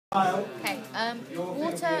Okay,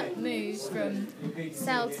 water moves from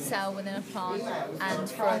cell to cell within a plant and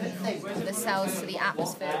from the cells to the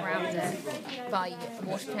atmosphere around it by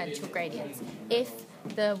water potential gradients. If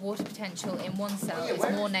the water potential in one cell is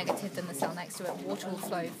more negative than the cell next to it, water will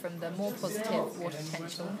flow from the more positive water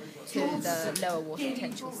potential to the lower water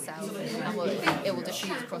potential cell, and it will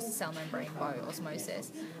diffuse across the cell membrane by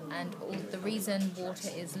osmosis. And the reason water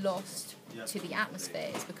is lost to the atmosphere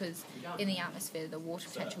is because in the atmosphere the water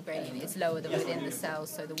potential gradient is lower than within the cells,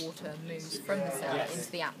 so the water moves from the cell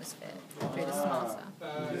into the atmosphere through the stomata.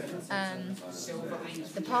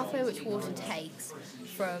 The pathway which water takes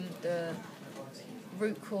from the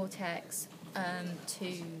root cortex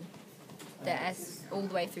to the air, all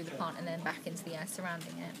the way through the plant and then back into the air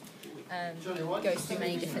surrounding it, goes through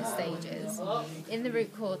many different stages. In the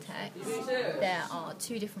root cortex, there are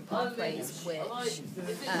two different pathways which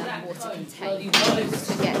water can take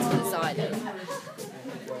to get to the xylem.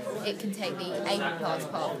 It can take the apoplast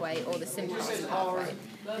pathway or the symplast pathway.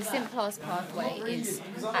 The symplast pathway is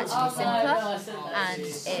actually simpler, and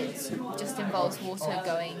it just involves water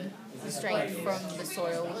going straight from the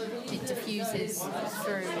soil. It diffuses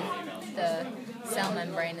through the cell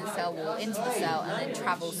membrane and cell wall into the cell and then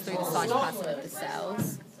travels through the cytoplasm of the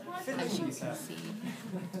cells, as you can see.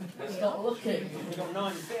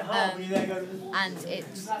 And it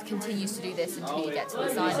continues to do this until you get to the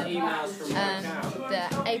xylem. The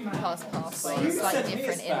apoplast pathway is slightly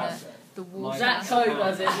different in the water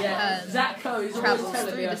travels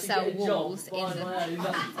through the cell walls in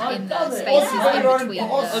the spaces in between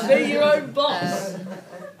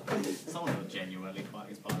Someone genuinely quite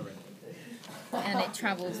inspiring. And it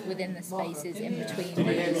travels within the spaces in between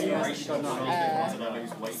the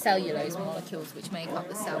cellulose molecules which make up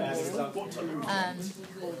the cell wall.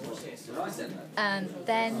 And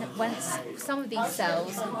then when some of these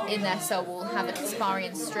cells in their cell wall have an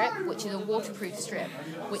Casparian strip, which is a waterproof strip,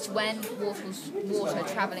 which when water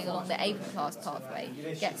travelling along the apoplast pathway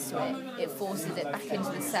gets to it, it forces it back into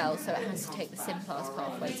the cell, so it has to take the symplast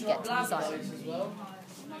pathway to get to the xylem.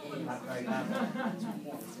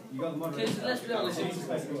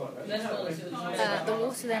 The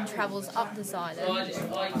water then travels up the xylem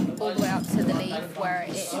all the way up to the leaf, where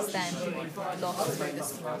it is then lost through the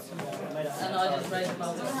stomata.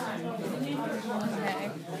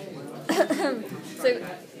 Okay. So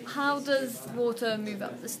how does water move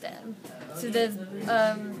up the stem? So there's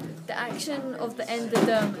the action of the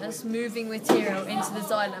endodermis moving material into the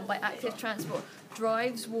xylem by active transport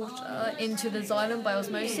drives water into the xylem by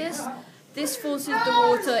osmosis. This forces the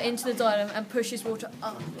water into the xylem and pushes water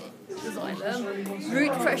up the xylem.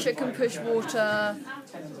 Root pressure can push water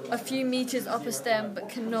a few meters up a stem but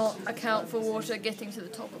cannot account for water getting to the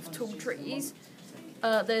top of tall trees.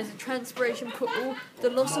 There's a transpiration pool. The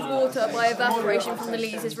loss of water by evaporation from the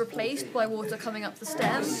leaves is replaced by water coming up the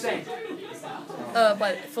stem, through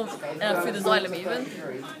the xylem even.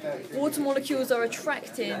 Water molecules are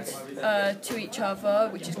attracted to each other,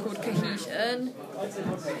 which is called cohesion.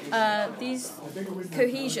 These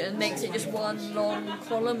cohesion makes it just one long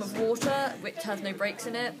column of water, which has no breaks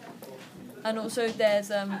in it. And also there's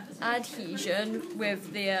adhesion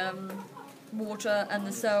with the water and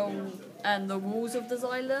the cell and the walls of the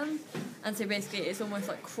xylem, and so basically it's almost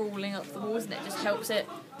like crawling up the walls, and it just helps it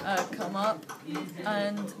come up.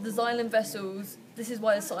 And the xylem vessels, this is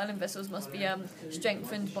why the xylem vessels must be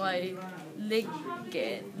strengthened by lignin,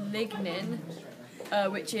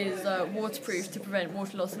 which is waterproof to prevent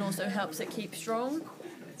water loss and also helps it keep strong.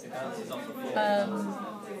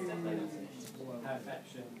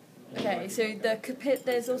 Okay, so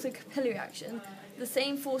there's also capillary action. The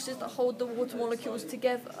same forces that hold the water molecules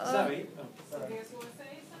together.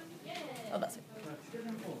 That's it.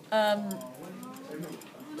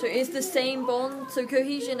 So it's the same bond. So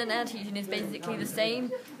cohesion and adhesion is basically the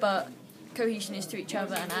same, but cohesion is to each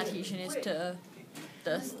other and adhesion is to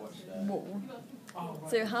the wall.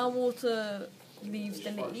 So how water leaves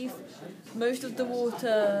the leaf? Most of the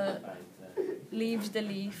water leaves the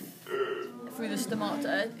leaf through the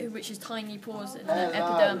stomata, which is tiny pores in the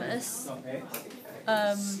epidermis.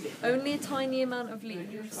 Only a tiny amount of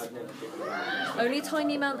leaves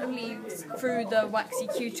through the waxy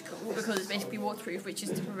cuticle, because it's basically waterproof, which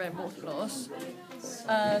is to prevent water loss.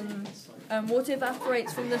 Water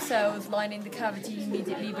evaporates from the cells lining the cavity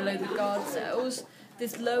immediately below the guard cells.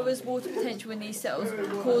 This lowers water potential in these cells,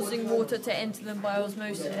 causing water to enter them by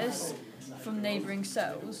osmosis from neighbouring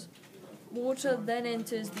cells. Water then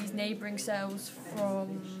enters these neighbouring cells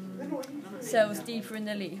from cells deeper in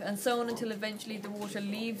the leaf, and so on until eventually the water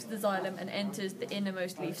leaves the xylem and enters the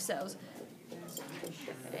innermost leaf cells.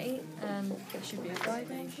 date, and there should be a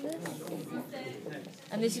diagram for this.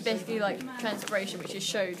 And this is basically like transpiration, which is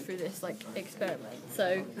showed through this like experiment.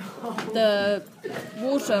 So the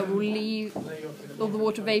water will leave, or the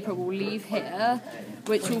water vapor will leave here,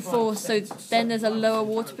 which will force. So then there's a lower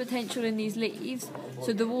water potential in these leaves.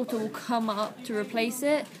 So the water will come up to replace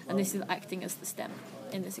it, and this is acting as the stem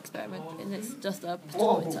in this experiment. And it's just a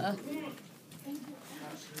pedometer.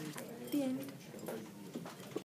 The end.